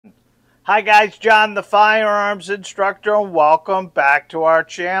Hi guys, John the Firearms Instructor, and welcome back to our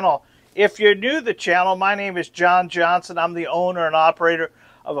channel. If you're new to the channel, my name is John Johnson. I'm the owner and operator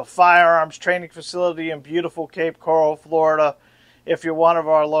of a firearms training facility in beautiful Cape Coral, Florida. If you're one of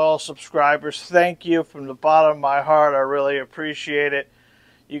our loyal subscribers, thank you from the bottom of my heart. I really appreciate it.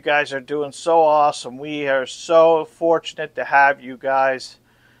 You guys are doing so awesome. We are so fortunate to have you guys.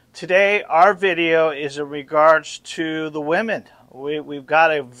 Today, our video is in regards to the women. We've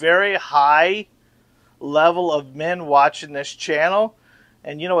got a very high level of men watching this channel.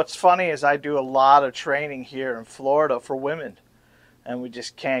 And you know what's funny is I do a lot of training here in Florida for women. And we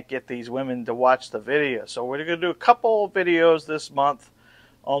just can't get these women to watch the video. So we're going to do a couple of videos this month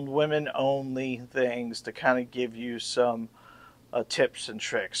on women-only things to kind of give you some tips and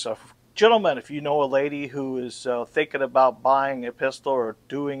tricks. So gentlemen, if you know a lady who is thinking about buying a pistol or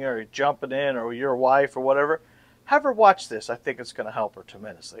doing it or jumping in, or your wife or whatever, have her watch this. I think it's going to help her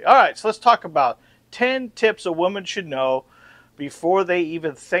tremendously. All right, so let's talk about 10 tips a woman should know before they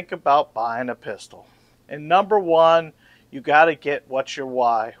even think about buying a pistol. And number one, you got to get what's your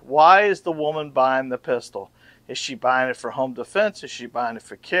why. Why is the woman buying the pistol? Is she buying it for home defense? Is she buying it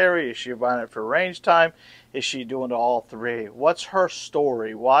for carry? Is she buying it for range time? Is she doing all three? What's her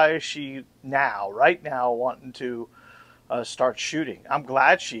story? Why is she right now, wanting to start shooting? I'm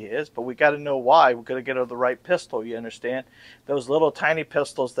glad she is, but we got to know why. We're going to get her the right pistol, you understand? Those little tiny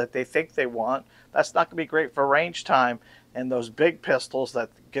pistols that they think they want, that's not going to be great for range time. And those big pistols that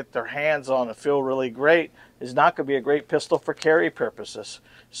get their hands on and feel really great is not going to be a great pistol for carry purposes.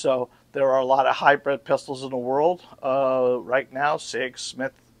 So there are a lot of hybrid pistols in the world right now. SIG,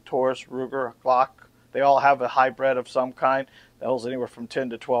 Smith, Taurus, Ruger, Glock. They all have a hybrid of some kind that holds anywhere from 10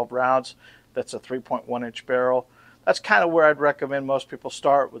 to 12 rounds. That's a 3.1-inch barrel. That's kind of where I'd recommend most people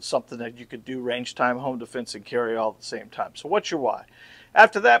start, with something that you could do range time, home defense, and carry all at the same time. So what's your why?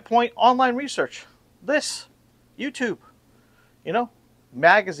 After that point, online research. This, YouTube,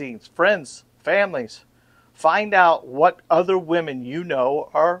 magazines, friends, families. Find out what other women you know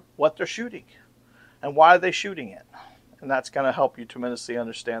are, what they're shooting and why are they shooting it. And that's going to help you tremendously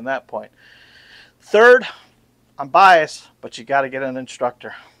understand that point. Third, I'm biased, but you got to get an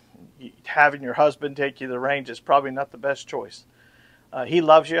instructor. Having your husband take you to the range is probably not the best choice. He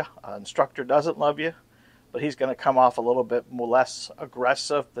loves you. An instructor doesn't love you, but he's going to come off a little bit less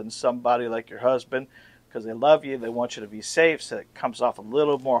aggressive than somebody like your husband, because they love you, they want you to be safe, so it comes off a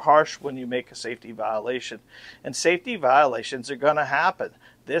little more harsh when you make a safety violation. And safety violations are going to happen.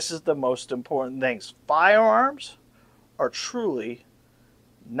 This is the most important things. Firearms are truly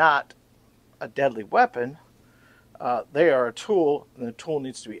not a deadly weapon. They are a tool, and the tool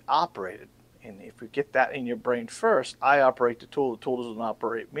needs to be operated. And if you get that in your brain first, I operate the tool doesn't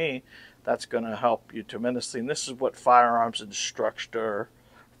operate me, that's going to help you tremendously. And this is what firearm instructors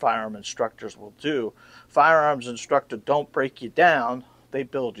will do. Firearms instructor don't break you down, they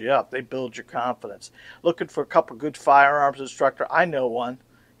build you up. They build your confidence. Looking for a couple good firearms instructor, I know one.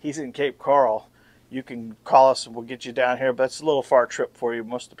 He's in Cape Coral. You can call us and we'll get you down here, but it's a little far trip for you.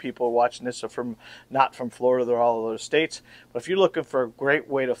 Most of the people watching this are not from Florida, they're all over the states. But if you're looking for a great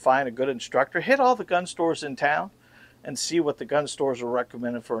way to find a good instructor, hit all the gun stores in town and see what the gun stores are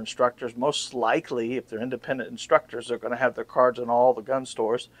recommending for instructors. Most likely, if they're independent instructors, they're going to have their cards in all the gun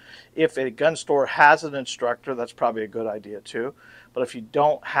stores. If a gun store has an instructor, that's probably a good idea too. But if you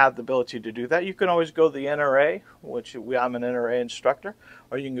don't have the ability to do that, you can always go to the NRA, which I'm an NRA instructor,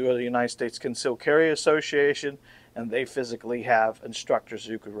 or you can go to the United States Concealed Carry Association, and they physically have instructors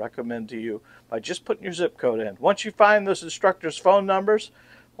who could recommend to you by just putting your zip code in. Once you find those instructors' phone numbers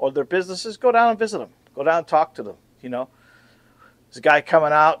or their businesses, go down and visit them. Go down and talk to them. There's a guy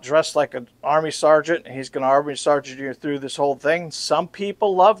coming out dressed like an Army sergeant, and he's going to Army sergeant you through this whole thing. Some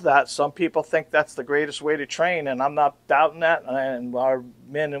people love that. Some people think that's the greatest way to train, and I'm not doubting that. And our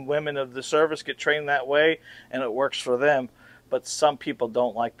men and women of the service get trained that way, and it works for them. But some people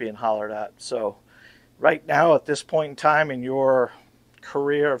don't like being hollered at. So right now, at this point in time in your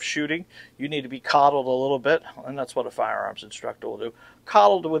career of shooting, you need to be coddled a little bit, and that's what a firearms instructor will do.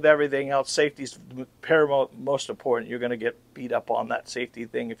 Coddled with everything else. Safety's most important. You're going to get beat up on that safety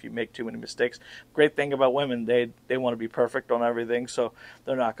thing if you make too many mistakes. Great thing about women, they want to be perfect on everything, so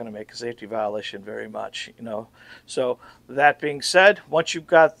they're not going to make a safety violation very much, So that being said, once you've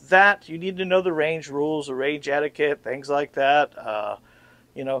got that, you need to know the range rules, the range etiquette, things like that.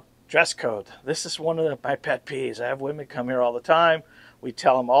 Dress code. This is one of my pet peeves. I have women come here all the time. We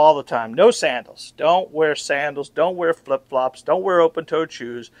tell them all the time, no sandals. Don't wear sandals. Don't wear flip-flops. Don't wear open-toed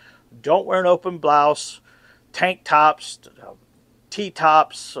shoes. Don't wear an open blouse, tank tops,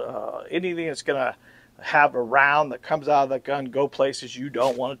 T-tops, anything that's going to have a round that comes out of the gun go places you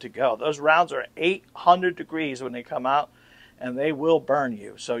don't want it to go. Those rounds are 800 degrees when they come out, and they will burn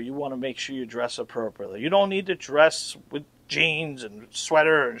you. So you want to make sure you dress appropriately. You don't need to dress with jeans and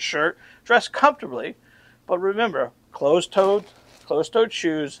sweater and shirt. Dress comfortably, but remember, closed-toed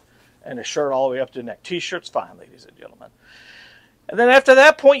shoes and a shirt all the way up to the neck. T-shirt's fine, ladies and gentlemen. And then after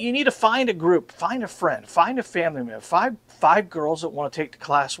that point, you need to find a group, find a friend, find a family member, five girls that want to take the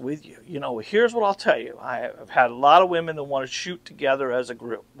class with you. You know, here's what I'll tell you. I've had a lot of women that want to shoot together as a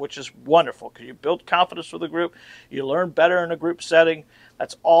group, which is wonderful because you build confidence with a group. You learn better in a group setting.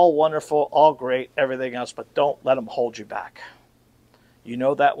 That's all wonderful, all great, everything else, but don't let them hold you back. You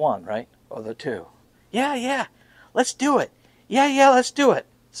know that one, right? Or the two. Yeah, let's do it. Yeah, let's do it.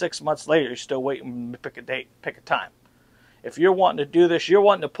 6 months later, you're still waiting to pick a date, pick a time. If you're wanting to do this, you're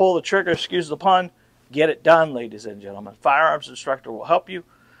wanting to pull the trigger, excuse the pun, get it done, ladies and gentlemen. Firearms instructor will help you.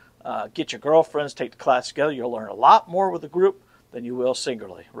 Get your girlfriends, take the class together. You'll learn a lot more with a group than you will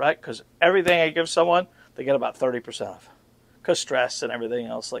singularly, right? Because everything I give someone, they get about 30% of. Because stress and everything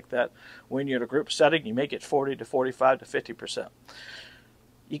else like that. When you're in a group setting, you may get 40 to 45 to 50%.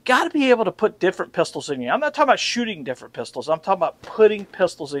 You got to be able to put different pistols in you. I'm not talking about shooting different pistols. I'm talking about putting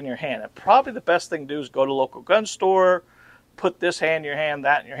pistols in your hand. And probably the best thing to do is go to a local gun store, put this hand in your hand,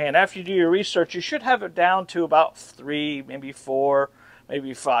 that in your hand. After you do your research, you should have it down to about 3, maybe 4,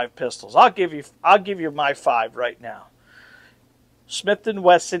 maybe 5 pistols. I'll give you my 5 right now. Smith &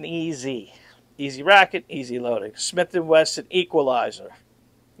 Wesson EZ. Easy racket, easy loading. Smith & Wesson Equalizer.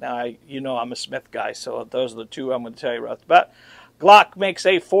 Now, you know I'm a Smith guy, so those are the two I'm going to tell you right off the bat. Glock makes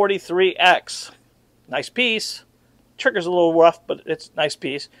a 43X. Nice piece. Trigger's a little rough, but it's a nice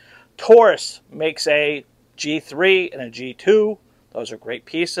piece. Taurus makes a G3 and a G2. Those are great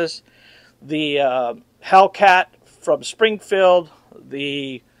pieces. The Hellcat from Springfield.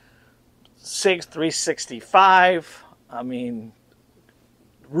 The SIG 365. I mean,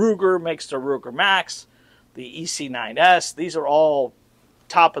 Ruger makes the Ruger Max. The EC9S. These are all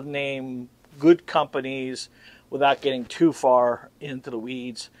top of the name, good companies, without getting too far into the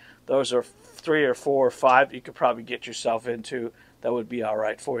weeds. Those are 3 or 4 or 5 you could probably get yourself into. That would be all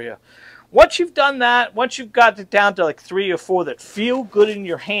right for you. Once you've done that, once you've got it down to like 3 or 4 that feel good in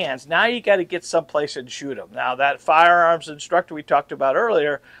your hands, now you got to get someplace and shoot them. Now that firearms instructor we talked about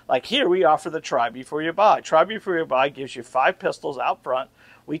earlier, like here we offer the try before you buy. Try before you buy gives you 5 pistols out front.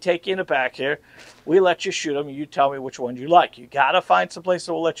 We take you in the back here. We let you shoot them. You tell me which one you like. You got to find some place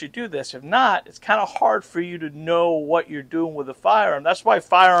that will let you do this. If not, it's kind of hard for you to know what you're doing with a firearm. That's why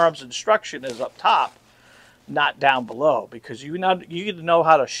firearms instruction is up top, not down below, because you need to know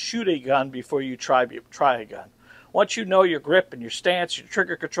how to shoot a gun before you try a gun. Once you know your grip and your stance, your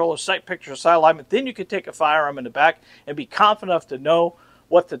trigger control, sight picture, sight alignment, then you can take a firearm in the back and be confident enough to know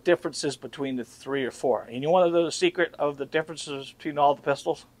what the difference is between the 3 or 4. And you want to know the secret of the differences between all the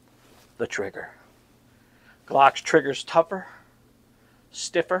pistols? The trigger. Glock's trigger's tougher,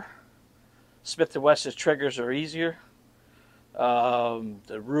 stiffer. Smith & Wesson's triggers are easier. The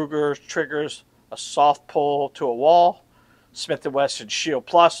Ruger's triggers, a soft pull to a wall. Smith & Wesson Shield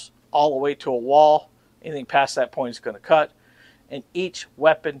Plus, all the way to a wall. Anything past that point is going to cut. And each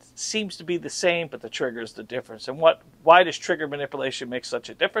weapon seems to be the same, but the trigger is the difference. And why does trigger manipulation make such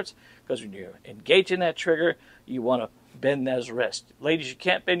a difference? Because when you're engaging that trigger, you want to bend those wrists. Ladies, you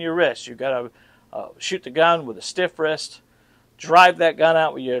can't bend your wrists. You've got to shoot the gun with a stiff wrist, drive that gun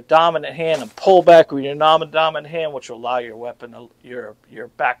out with your dominant hand, and pull back with your non-dominant hand, which will allow your weapon, your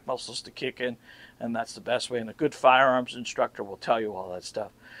back muscles to kick in. And that's the best way. And a good firearms instructor will tell you all that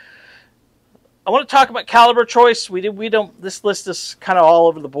stuff. I want to talk about caliber choice. This list is kind of all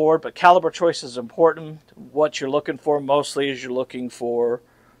over the board, but caliber choice is important. What you're looking for mostly is you're looking for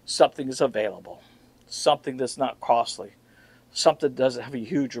something that's available, something that's not costly, something that doesn't have a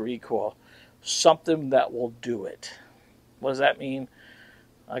huge recoil, something that will do it. What does that mean?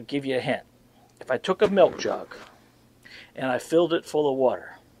 I'll give you a hint. If I took a milk jug and I filled it full of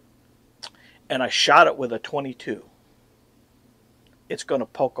water and I shot it with a .22, it's going to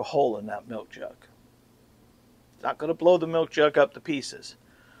poke a hole in that milk jug. It's not going to blow the milk jug up to pieces.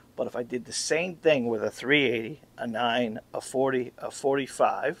 But if I did the same thing with a .380, a 9, a 40, a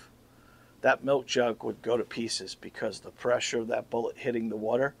 45, that milk jug would go to pieces because the pressure of that bullet hitting the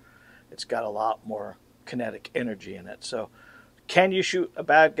water, it's got a lot more kinetic energy in it. So can you shoot a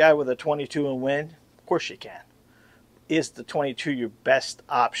bad guy with a .22 and win? Of course you can. Is the .22 your best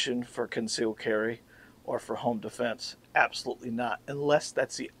option for concealed carry or for home defense? Absolutely not, unless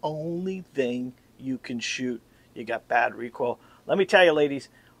that's the only thing you can shoot. You got bad recoil. Let me tell you, ladies,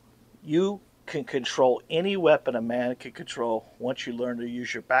 you can control any weapon a man can control once you learn to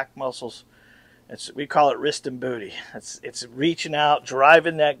use your back muscles We call it wrist and booty. It's reaching out,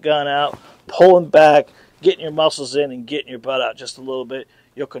 driving that gun out, pulling back, getting your muscles in, and getting your butt out just a little bit.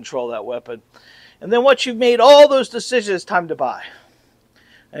 You'll control that weapon. And then once you've made all those decisions, it's time to buy.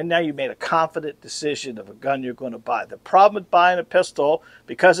 And now you made a confident decision of a gun you're going to buy. The problem with buying a pistol,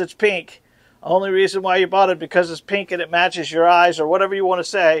 because it's pink, only reason why you bought it because it's pink and it matches your eyes or whatever you want to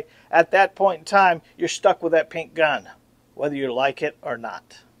say, at that point in time, you're stuck with that pink gun, whether you like it or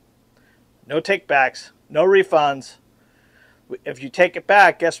not. No takebacks, no refunds. If you take it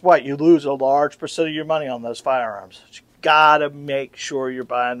back, guess what? You lose a large percent of your money on those firearms. You gotta make sure you're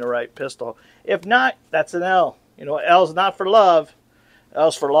buying the right pistol. If not, that's an L. You know, L is not for love,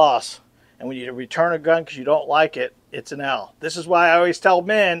 L's for loss. And when you return a gun because you don't like it, it's an L. This is why I always tell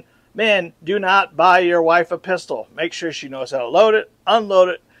men, do not buy your wife a pistol. Make sure she knows how to load it, unload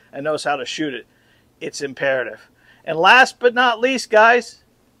it, and knows how to shoot it. It's imperative. And last but not least, guys,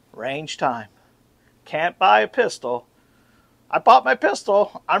 range time. Can't buy a pistol. I bought my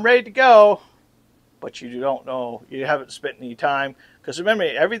pistol. I'm ready to go. But you don't know. You haven't spent any time. Because remember,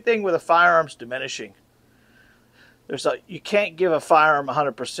 everything with a firearm is diminishing. You can't give a firearm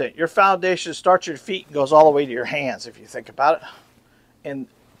 100%. Your foundation starts at your feet and goes all the way to your hands, if you think about it. And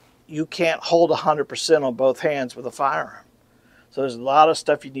you can't hold 100% on both hands with a firearm. So there's a lot of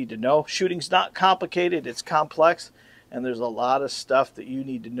stuff you need to know. Shooting's not complicated. It's complex. And there's a lot of stuff that you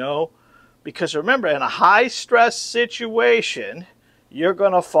need to know. Because remember, in a high-stress situation, you're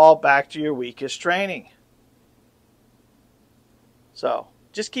going to fall back to your weakest training. So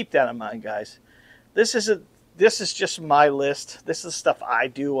just keep that in mind, guys. This is just my list. This is stuff I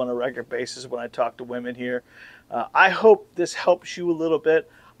do on a regular basis when I talk to women here. I hope this helps you a little bit.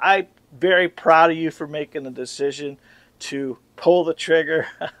 I'm very proud of you for making the decision to pull the trigger.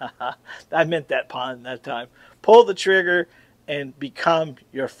 I meant that pun that time. Pull the trigger and become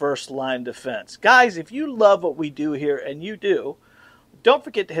your first line defense. Guys, if you love what we do here, and you do, don't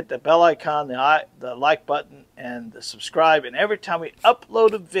forget to hit the bell icon, the like button, and the subscribe. And every time we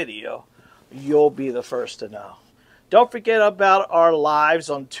upload a video, you'll be the first to know. Don't forget about our lives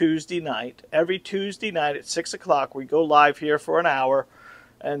on Tuesday night. Every Tuesday night at 6 o'clock, we go live here for an hour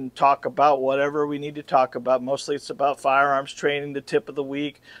and talk about whatever we need to talk about. Mostly it's about firearms training, the tip of the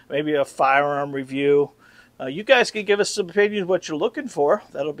week, maybe a firearm review. You guys can give us some opinions what you're looking for.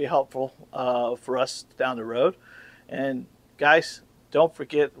 That'll be helpful for us down the road. And guys, don't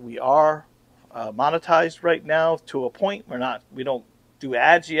forget we are monetized right now to a point. We don't do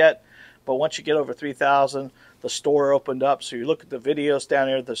ads yet, but once you get over 3,000, the store opened up. So you look at the videos down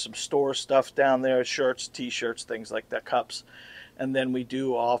there. There's some store stuff down there: shirts, T-shirts, things like that, cups. And then we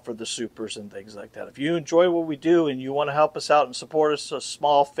do offer the supers and things like that. If you enjoy what we do and you want to help us out and support us, a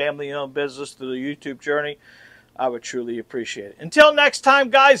small family-owned business through the YouTube journey, I would truly appreciate it. Until next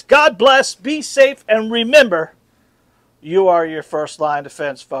time, guys, God bless, be safe, and remember, you are your first line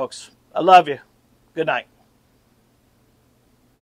defense, folks. I love you. Good night.